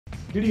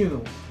Did you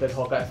know that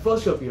Hawkeye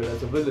first appeared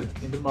as a villain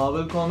in the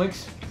Marvel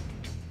comics?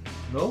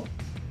 No?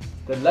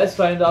 Then let's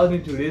find out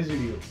in today's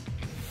video.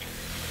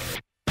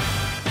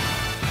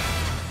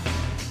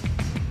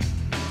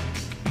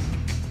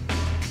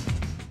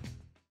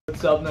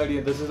 What's up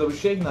nerdy, this is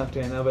Abhishek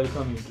Nakate and I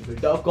welcome you to the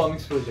Dove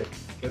Comics project,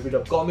 where we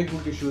dub comic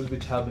book issues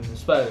which have been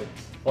inspired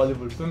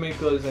Hollywood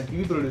filmmakers and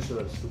TV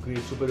producers to create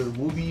superhero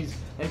movies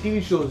and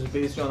TV shows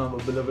based on our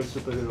beloved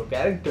superhero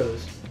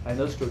characters and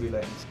their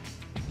storylines.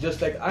 Just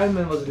like Iron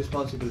Man was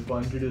responsible for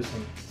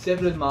introducing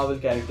several Marvel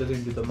characters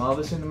into the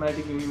Marvel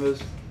Cinematic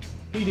Universe,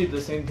 he did the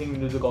same thing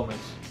into the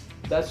comics.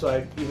 That's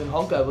right, even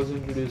Hawkeye was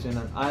introduced in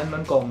an Iron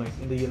Man comic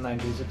in the year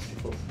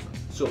 1964.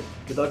 So,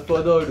 without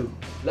further ado,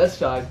 let's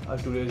start our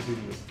today's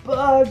video.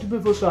 But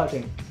before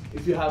starting,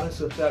 if you haven't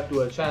subscribed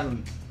to our channel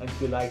and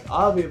if you like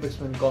our way of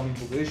explaining comic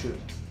book issues,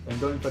 then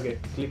don't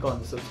forget to click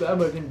on the subscribe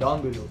button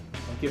down below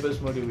and keep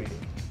us motivated.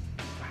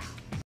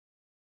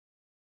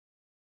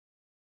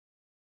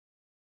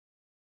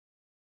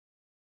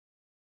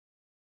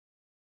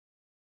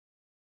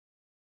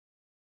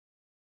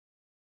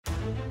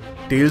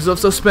 Tales of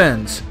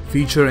Suspense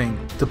featuring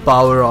the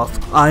power of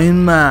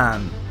Iron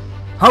Man.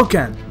 How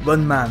can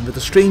one man with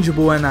a strange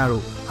bow and arrow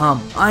harm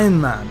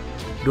Iron Man?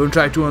 Don't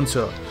try to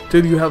answer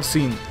till you have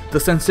seen the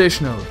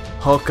sensational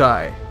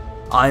Hawkeye.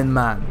 Iron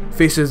Man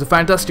faces the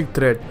fantastic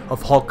threat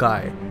of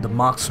Hawkeye, the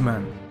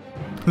marksman.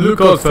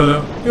 Look out,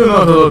 fella, you're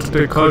not allowed to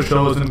take hard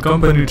showers in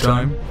company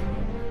time.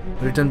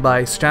 Written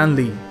by Stan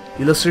Lee,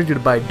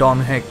 illustrated by Don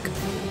Heck,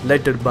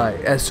 lettered by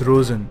S.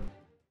 Rosen.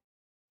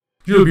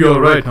 You'll be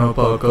alright now,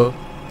 Parker.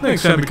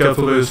 Next time be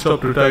careful where you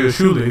stop to tie your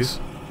shoelace.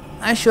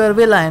 I sure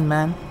will, Iron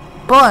Man.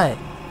 Boy,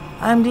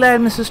 I'm glad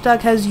Mr.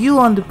 Stark has you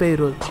on the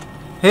payroll.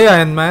 Hey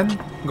Iron Man,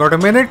 got a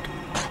minute?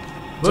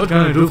 What can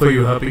I do for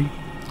you, Happy?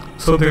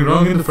 Something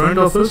wrong in the front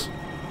office?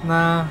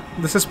 Nah,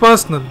 this is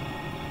personal.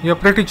 You're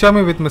pretty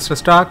chummy with Mr.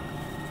 Stark.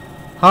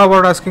 How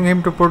about asking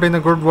him to put in a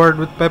good word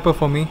with Pepper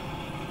for me?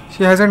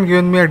 She hasn't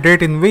given me a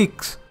date in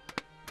weeks.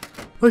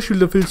 Why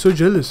should I feel so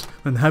jealous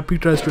when Happy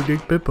tries to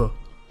date Pepper?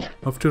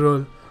 After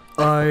all,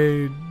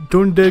 I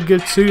don't dare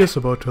get serious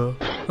about her.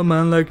 A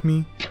man like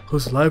me,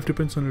 whose life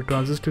depends on a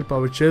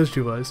transistor-powered chess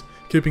device,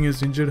 keeping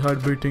his injured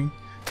heart beating,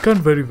 can't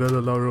very well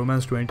allow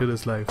romance to enter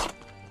his life.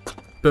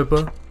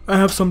 Pepper, I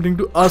have something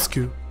to ask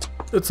you.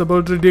 It's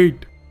about the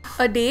date.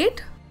 A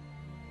date?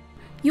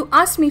 You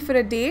asked me for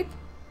a date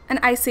and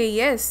I say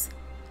yes.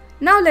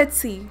 Now let's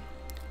see.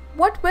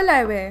 What will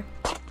I wear?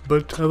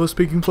 But I was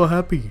speaking for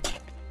Happy.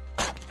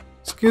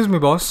 Excuse me,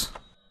 boss.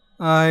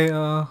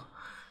 I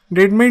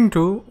didn't mean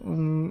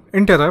to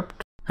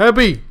interrupt.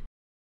 Happy!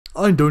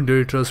 I don't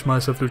dare trust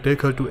myself to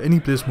take her to any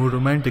place more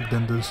romantic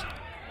than this.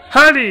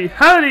 Hurry,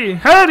 hurry,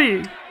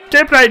 hurry!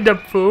 Step right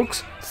up,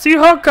 folks. See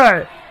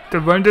Hawkeye, the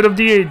wonder of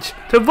the age,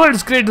 the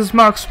world's greatest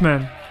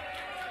marksman.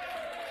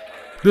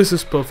 This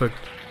is perfect.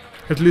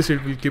 At least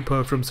it will keep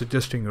her from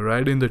suggesting a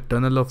ride in the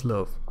tunnel of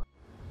love.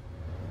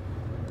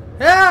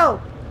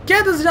 Help!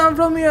 Get us down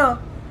from here!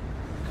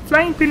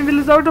 Flying pinwheel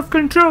is out of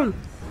control.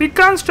 We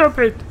can't stop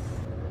it.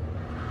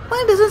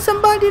 Why doesn't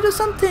somebody do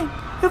something?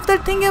 If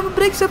that thing ever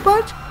breaks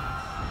apart?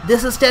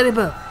 This is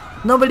terrible.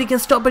 Nobody can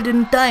stop it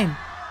in time.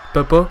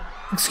 Pepper,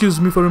 excuse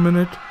me for a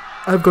minute.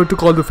 I've got to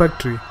call the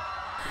factory.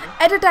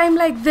 At a time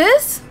like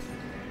this?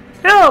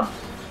 Help!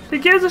 The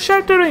gears are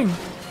shattering.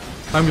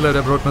 I'm glad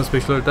I brought my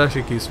special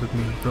attaché case with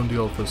me from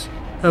the office.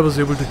 I was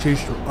able to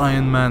change to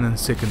Iron Man in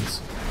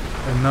seconds.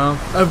 And now,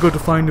 I've got to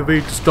find a way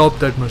to stop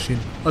that machine,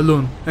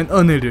 alone and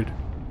unaided.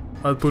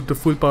 I'll put the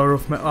full power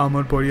of my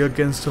armored body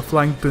against a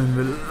flying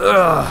pinwheel.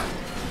 Ugh.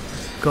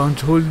 Can't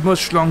hold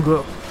much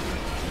longer.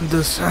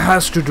 This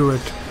has to do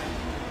it.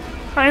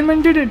 Iron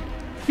Man did it.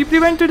 He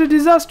prevented a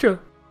disaster.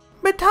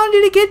 But how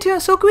did he get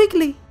here so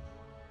quickly?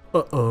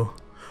 Uh-oh.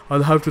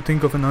 I'll have to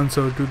think of an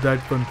answer to that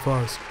one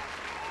fast.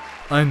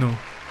 I know.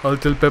 I'll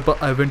tell Pepper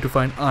I went to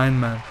find Iron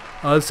Man.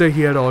 I'll say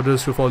he had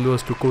orders to follow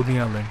us to Coney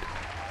Island.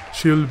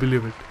 She'll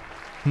believe it.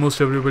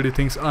 Most everybody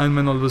thinks Iron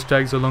Man always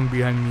tags along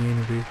behind me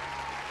anyway.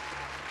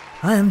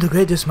 I am the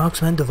greatest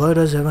marksman the world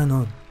has ever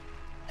known.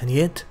 And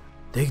yet,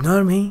 they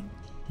ignore me?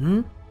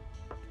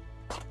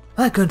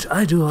 Why can't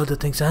I do all the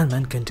things Iron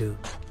Man can do?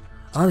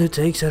 All it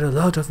takes are a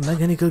lot of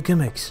mechanical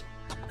gimmicks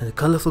and a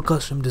colorful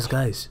costume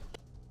disguise.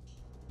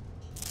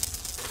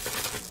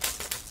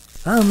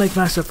 I'll make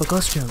myself a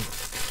costume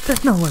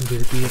that no one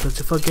will be able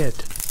to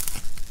forget.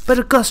 But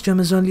a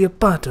costume is only a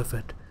part of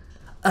it.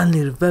 I'll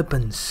need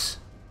weapons.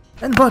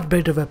 And what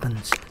better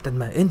weapons than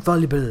my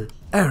infallible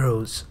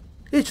arrows,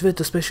 each with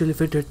a specially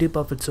fitted tip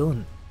of its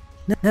own.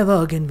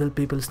 Never again will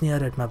people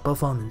sneer at my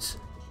performance.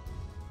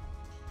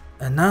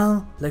 And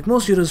now, like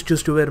most heroes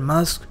choose to wear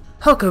masks,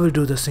 Hawkeye will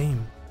do the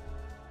same.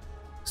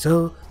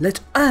 So,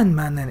 let Iron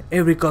Man and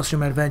every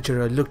costume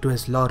adventurer look to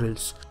his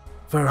laurels,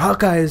 for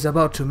Hawkeye is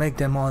about to make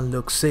them all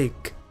look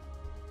sick.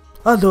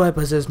 Although I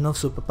possess no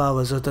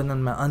superpowers other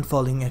than my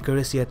unfalling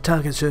accuracy at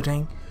target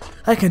shooting,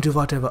 I can do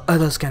whatever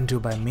others can do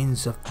by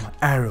means of my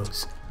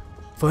arrows.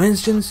 For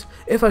instance,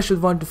 if I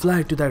should want to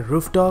fly to that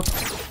rooftop,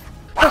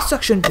 A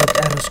suction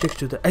tipped arrow sticks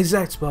to the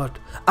exact spot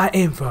I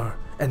aim for,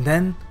 and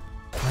then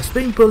my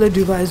spring puller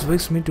device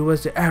whisks me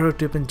towards the arrow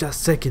tip in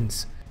just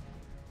seconds.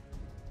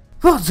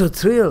 What's the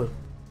thrill?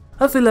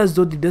 I feel as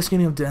though the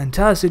destiny of the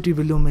entire city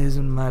below me is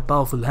in my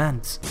powerful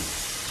hands.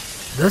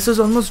 This is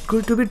almost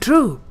good to be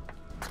true.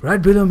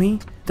 Right below me,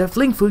 that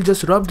fling fool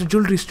just robbed a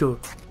jewelry store.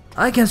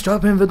 I can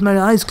stop him with my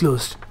eyes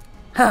closed.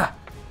 Ha!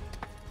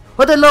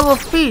 What a love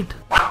of speed!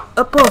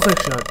 A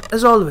perfect shot,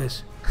 as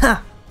always.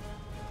 Ha!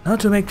 Now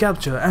to make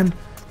capture and...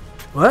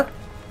 What?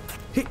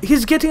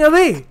 He's getting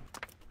away!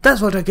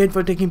 That's what I get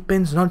for taking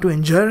pins not to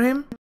injure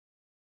him?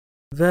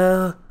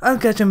 Well, I'll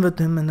catch him with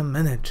him in a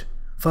minute.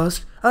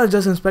 First, I'll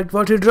just inspect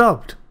what he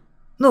dropped.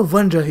 No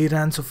wonder he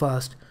ran so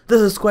fast.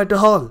 This is quite a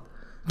haul.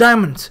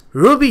 Diamonds,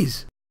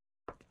 rubies.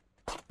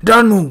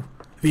 Don't move.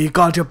 We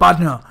caught your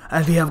partner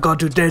and we have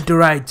got you dead to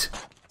rights.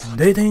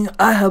 They think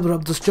I have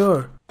robbed the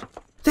store.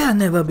 They'll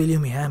never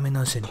believe me I'm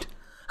innocent.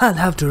 I'll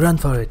have to run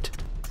for it.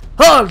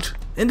 Halt!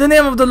 In the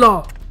name of the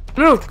law!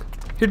 Look,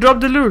 he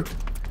dropped the loot.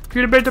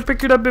 You'd better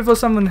pick it up before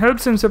someone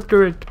helps him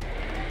scepter it.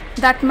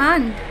 That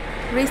man,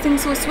 racing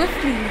so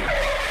swiftly,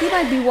 he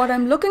might be what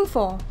I'm looking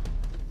for.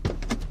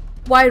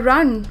 Why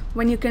run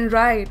when you can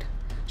ride?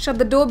 Shut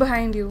the door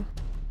behind you.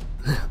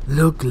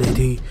 Look,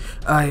 lady,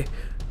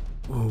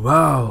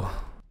 Wow.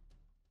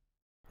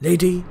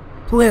 Lady,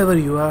 whoever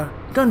you are,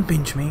 don't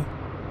pinch me.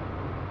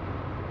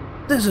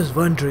 This is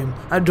one dream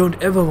I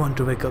don't ever want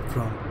to wake up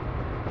from.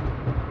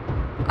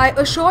 I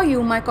assure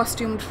you, my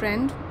costumed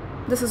friend,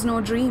 this is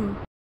no dream.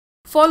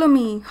 Follow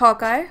me,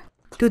 Hawkeye.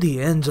 To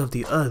the ends of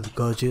the earth,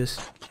 gorgeous.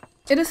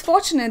 It is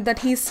fortunate that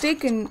he is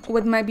taken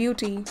with my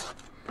beauty.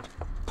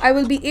 I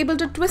will be able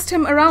to twist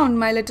him around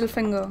my little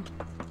finger.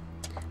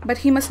 But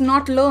he must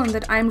not learn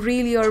that I am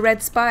really a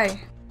red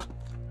spy.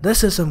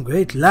 This is some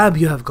great lab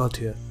you have got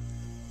here.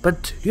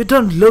 But you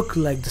don't look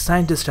like the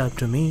scientist type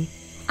to me.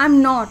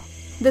 I'm not.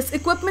 This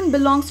equipment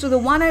belongs to the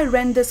one I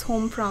rent this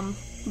home from.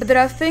 But there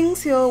are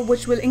things here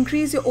which will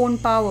increase your own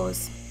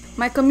powers.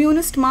 My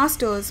communist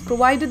masters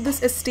provided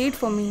this estate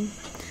for me.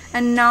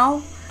 And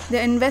now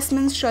their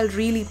investments shall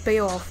really pay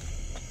off.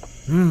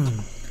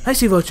 I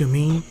see what you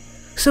mean.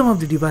 Some of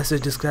the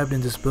devices described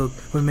in this book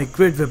will make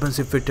great weapons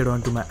if fitted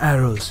onto my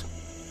arrows.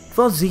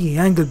 Was the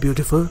angle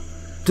beautiful?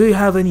 Do you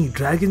have any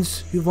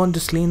dragons you want to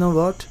slay or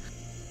what?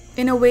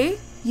 In a way,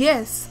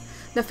 yes.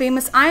 The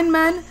famous Iron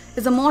Man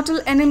is a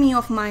mortal enemy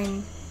of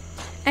mine.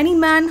 Any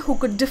man who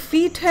could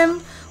defeat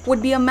him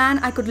would be a man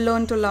I could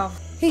learn to love.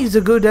 He's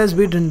a good as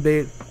beaten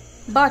babe.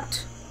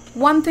 But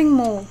one thing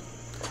more.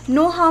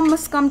 No harm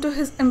must come to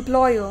his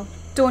employer,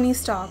 Tony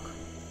Stark.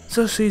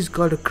 So she's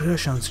got a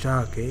crush on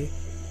Stark, eh?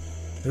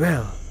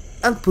 Well,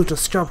 I'll put a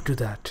stop to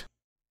that.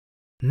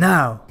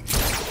 Now.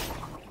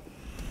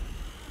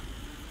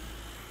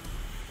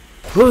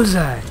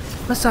 Bullseye!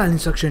 My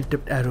silent suction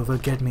tipped arrow will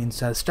get me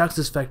inside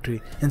Stark's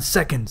factory in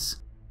seconds.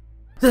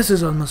 This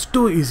is almost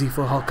too easy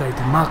for Hawkeye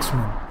the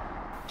marksman.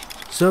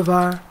 So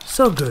far,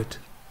 so good.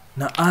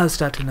 Now I'll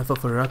start enough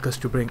of a ruckus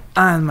to bring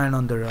Iron Man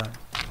on the run.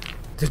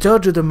 The door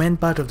to the main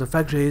part of the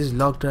factory is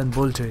locked and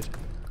bolted.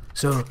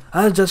 So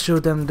I'll just show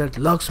them that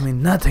locks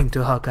mean nothing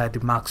to Hawkeye the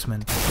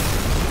marksman.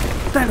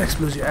 That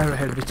explosive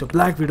arrowhead which a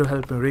Black Widow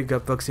helped me rig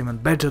up works even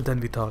better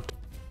than we thought.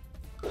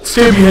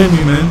 Stay behind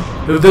me,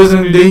 man. If there's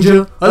any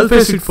danger, I'll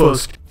face it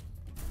first.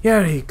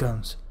 Here he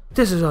comes.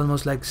 This is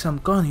almost like some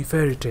corny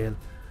fairy tale.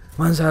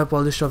 Once I have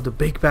polished off the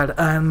big bad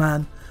Iron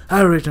Man,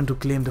 I'll return to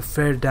claim the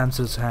fair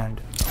damsel's hand.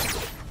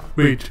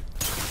 Wait,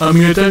 I'm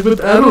being attacked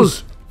with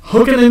arrows.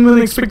 How can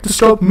anyone expect to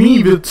stop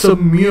me with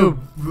some mere...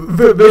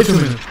 Wait a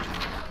minute.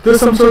 There's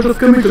some sort of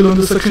chemical on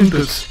the suction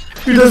tips.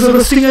 It has a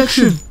rusting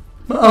action.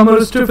 My armor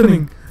is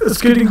stiffening.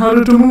 It's getting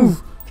harder to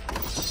move.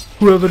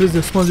 Whoever is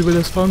responsible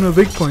has found my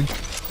weak point.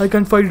 I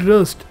can't fight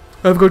rust.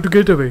 I've got to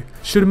get away.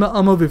 Shield my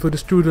armor before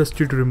it's too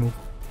rusty to remove.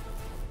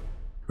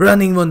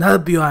 Running won't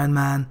help you, Iron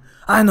Man.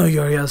 I know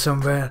you're here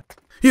somewhere.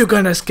 You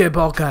can't escape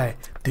Hawkeye,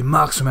 the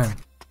marksman.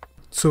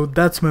 So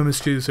that's my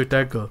mysterious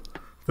attacker.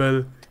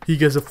 Well, he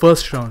gets the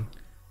first round.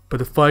 But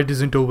the fight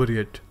isn't over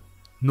yet.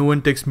 No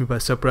one takes me by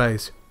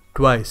surprise.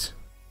 Twice.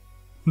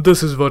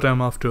 This is what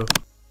I'm after.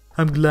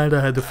 I'm glad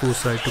I had the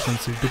foresight to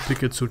conceal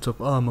duplicate suits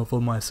of armor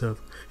for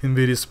myself in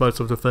various parts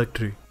of the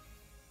factory.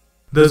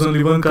 There's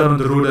only one car on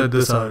the road at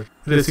this hour,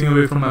 racing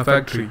away from my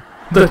factory.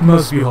 That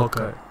must be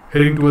Hawkeye,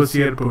 heading towards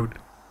the airport.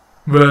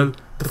 Well,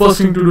 the first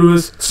thing to do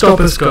is stop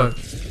his car.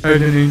 I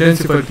had an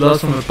intensified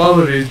blast from a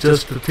power ray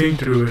just to think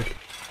to do it.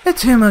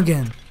 It's him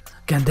again.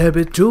 Can there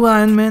be two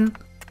Iron Men?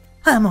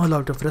 I'm all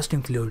out of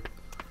rusting fluid,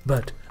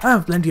 but I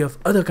have plenty of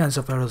other kinds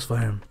of arrows for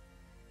him.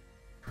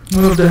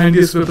 One of the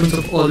handiest weapons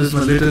of all is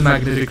my little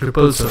magnetic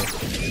repulsor.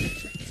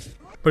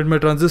 But my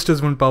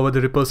transistors won't power the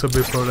repulsor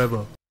blade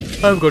forever.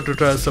 I've got to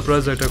try a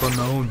surprise attack on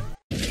my own.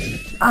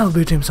 I'll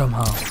beat him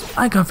somehow.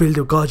 I can feel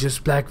the gorgeous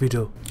Black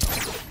Widow.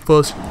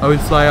 First, I will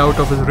fly out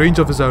of his range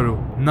of his arrow.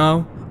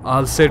 Now,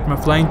 I'll set my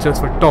flying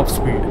chest for top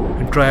speed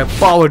and try a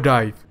power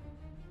dive.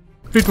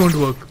 It won't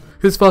work.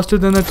 He's faster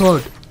than I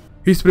thought.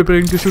 He's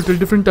preparing to shoot a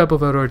different type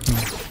of arrow at me.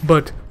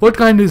 But what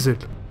kind is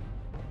it?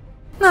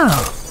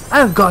 Now,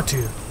 I've got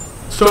you.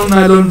 Strong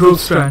nylon rope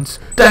strands,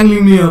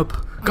 tangling me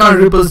up. Can't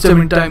repulse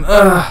them in time.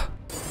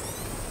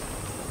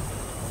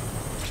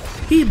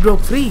 He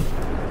broke free.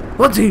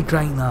 What's he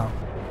trying now?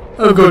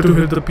 I've got to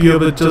hit the pier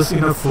with just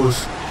enough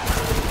force.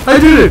 I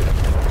did it!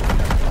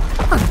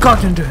 I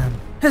got into him.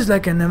 He's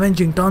like an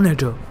avenging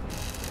tornado.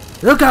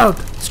 Look out!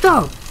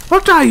 Stop!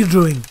 What are you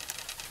doing?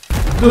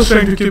 Just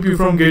trying to keep you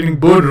from getting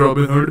bored,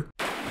 Robin Hood.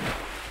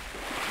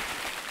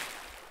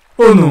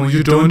 Oh no,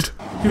 you don't.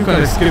 You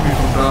can't escape me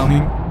from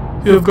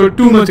drowning. You have got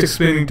too much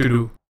explaining to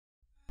do.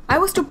 I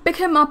was to pick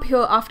him up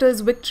here after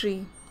his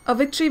victory, a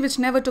victory which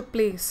never took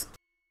place.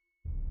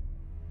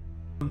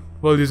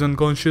 While he's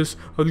unconscious,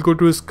 I'll go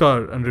to his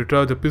car and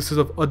retrieve the pieces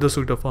of other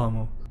suit of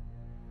armor.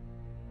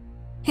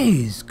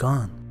 He's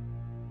gone.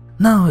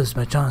 Now is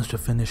my chance to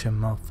finish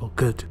him off for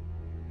good.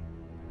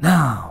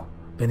 Now,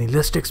 when he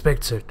least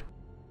expects it,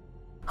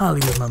 I'll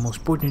use my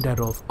most potent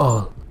arrow of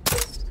all,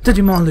 the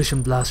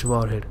Demolition Blast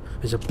Warhead,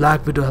 which a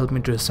Black Widow helped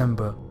me to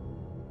assemble.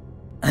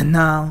 And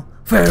now,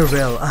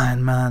 farewell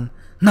Iron Man,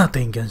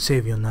 nothing can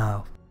save you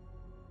now.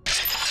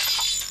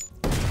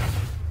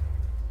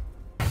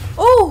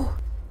 Oh!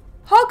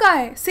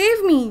 Hawkeye,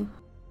 save me!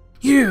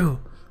 You!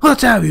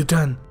 What have you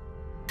done?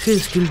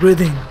 She's still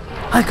breathing.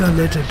 I can't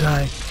let her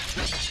die.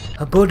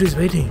 Her body's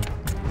waiting.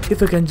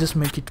 If I can just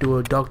make it to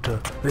a doctor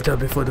with her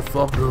before the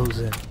fog rolls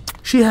in.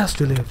 She has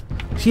to live.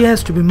 She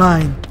has to be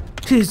mine.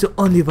 She's the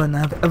only one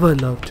I've ever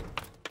loved.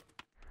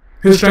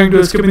 He's trying to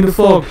escape in the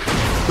fog,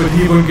 but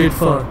he won't get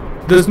far.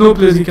 There's no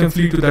place he can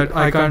flee to that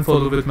I can't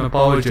follow with my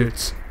power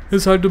jets.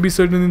 It's hard to be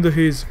certain in the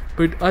haze,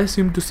 but I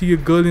seem to see a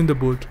girl in the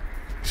boat.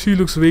 She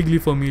looks vaguely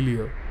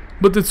familiar,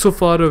 but it's so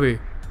far away.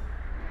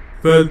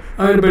 Well,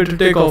 I'd better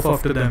take off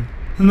after them.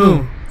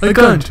 No, I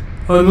can't.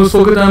 I almost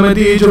forgot I'm at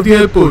the edge of the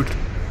airport.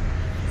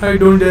 I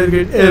don't dare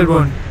get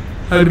airborne.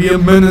 I'll be a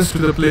menace to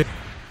the plane.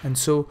 And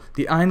so,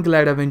 the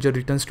ironclad Avenger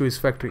returns to his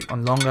factory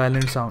on Long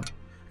Island Sound,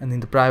 and in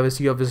the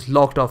privacy of his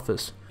locked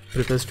office,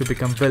 prepares to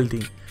become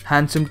wealthy,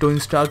 handsome Tony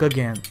Stark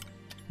again,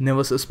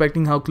 never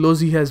suspecting how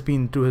close he has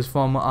been to his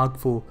former arch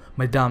foe,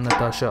 Madame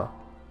Natasha,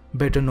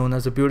 better known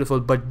as the beautiful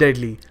but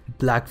deadly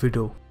Black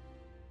Widow.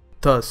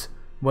 Thus,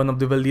 one of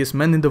the wealthiest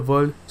men in the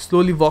world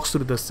slowly walks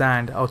through the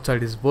sand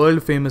outside his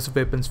world-famous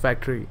weapons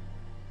factory,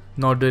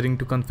 not daring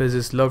to confess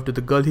his love to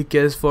the girl he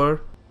cares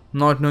for,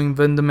 not knowing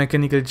when the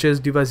mechanical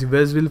chest device he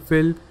wears will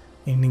fail,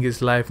 ending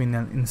his life in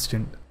an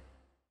instant.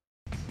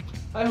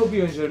 I hope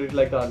you enjoyed it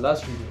like our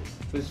last video,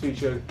 which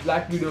featured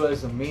Black Widow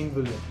as the main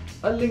villain.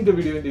 I'll link the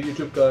video in the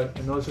YouTube card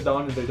and also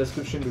down in the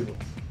description below.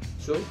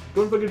 So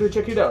don't forget to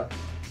check it out.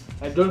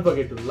 And don't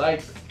forget to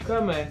like,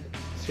 comment,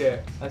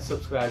 share and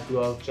subscribe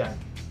to our channel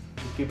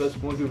to keep us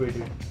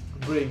motivated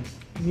to bring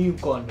new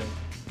content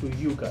to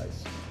you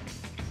guys.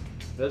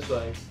 That's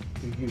right,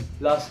 to you.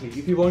 Lastly,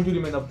 if you want to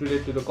remain up to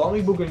date to the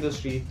comic book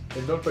industry,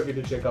 then don't forget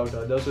to check out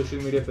our other social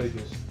media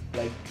pages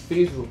like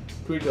Facebook,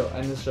 Twitter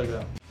and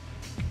Instagram.